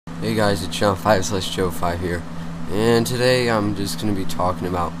Hey guys, it's John5/Joe5 here, and today I'm just going to be talking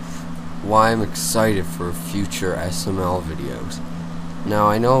about why I'm excited for future SML videos. Now,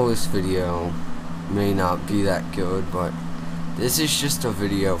 I know this video may not be that good, but this is just a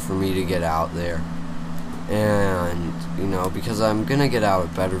video for me to get out there, and, because I'm going to get out a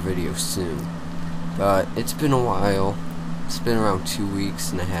better video soon. But it's been a while. It's been around 2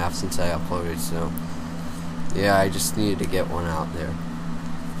 weeks and a half since I uploaded, so yeah, I just needed to get one out there.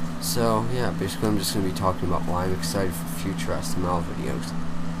 So yeah, basically I'm just going to be talking about why I'm excited for future SML videos.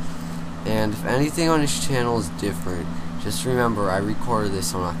 And if anything on this channel is different, just remember I recorded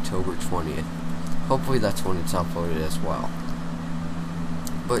this on October 20th. Hopefully that's when it's uploaded as well.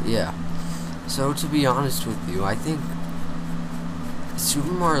 But yeah, so to be honest with you, I think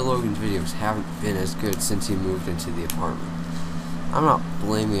Super Mario Logan's videos haven't been as good since he moved into the apartment. I'm not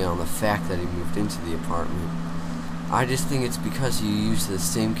blaming it on the fact that he moved into the apartment. I just think it's because he used the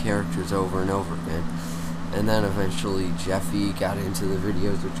same characters over and over again. And then eventually Jeffy got into the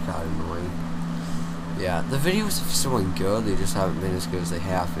videos, which got annoying. Yeah, the videos have still been good, they just haven't been as good as they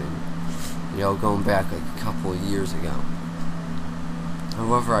have been. Going back like a couple of years ago.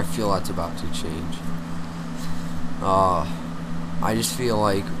 However, I feel that's about to change. I just feel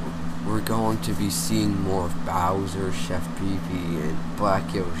like we're going to be seeing more of Bowser, Chef Pee-Pee, and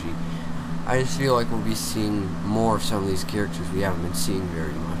Black Yoshi. I just feel like we'll be seeing more of some of these characters we haven't been seeing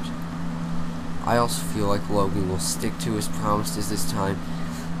very much. I also feel like Logan will stick to his promises this time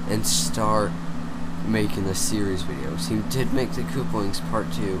and start making the series videos. He did make the Koopalings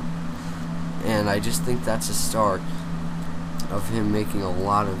Part 2, and I just think that's a start of him making a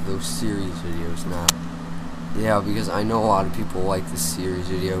lot of those series videos now. Yeah, because I know a lot of people like the series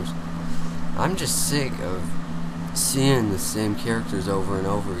videos. I'm just sick of seeing the same characters over and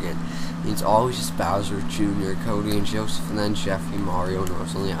over again. It's always just Bowser, Jr., Cody, and Joseph, and then Jeffy, Mario, and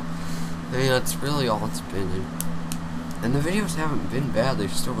Rosalia. That's really all it's been. And the videos haven't been bad,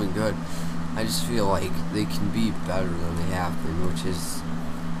 they've still been good. I just feel like they can be better than they have been, which is,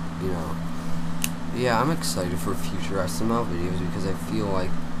 yeah, I'm excited for future SML videos because I feel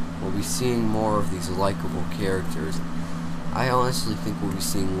like we'll be seeing more of these likable characters. I honestly think we'll be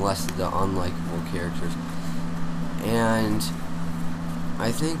seeing less of the unlikable characters. And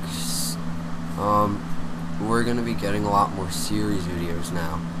I think we're going to be getting a lot more series videos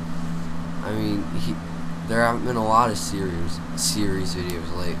now. I mean, there haven't been a lot of series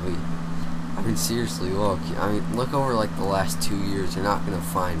videos lately. I mean, seriously, look over like the last 2 years, you're not going to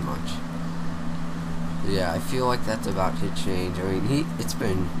find much. Yeah, I feel like that's about to change. I mean, it's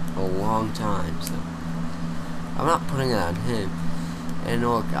been a long time, so I'm not putting it on him. And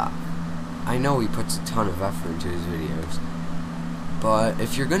look, I know he puts a ton of effort into his videos, but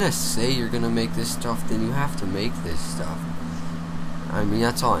if you're gonna say you're gonna make this stuff, then you have to make this stuff. I mean,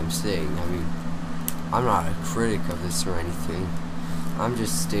 that's all I'm saying. I mean, I'm not a critic of this or anything. I'm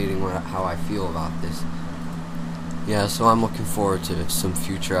just stating how I feel about this. Yeah, so I'm looking forward to some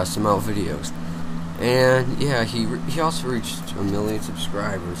future SML videos. And yeah, he also reached 1 million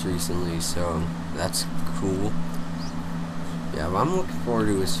subscribers recently, so that's cool. Yeah, but I'm looking forward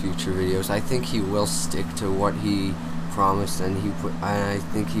to his future videos. I think he will stick to what he promised, and I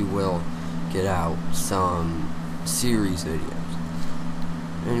think he will get out some series videos.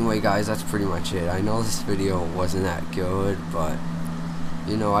 Anyway, guys, that's pretty much it. I know this video wasn't that good, but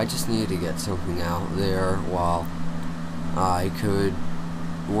I just needed to get something out there while I could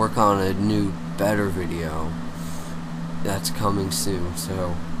work on a new, better video that's coming soon.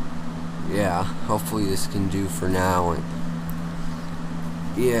 So yeah, hopefully this can do for now. And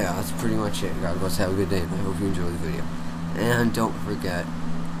yeah, that's pretty much it, guys. Let's have a good day, and I hope you enjoy the video. And don't forget,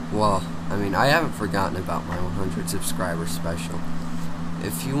 I haven't forgotten about my 100 subscriber special.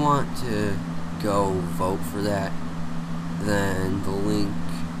 If you want to go vote for that, then the link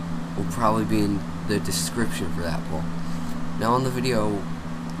will probably be in the description for that poll. Now on the video,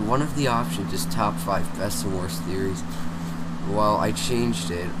 one of the options is top 5 best and worst theories. Well, I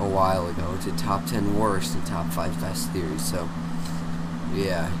changed it a while ago to top 10 worst and top 5 best theories, so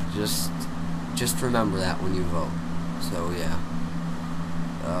yeah, just remember that when you vote. So yeah,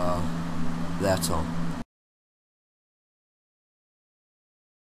 that's all.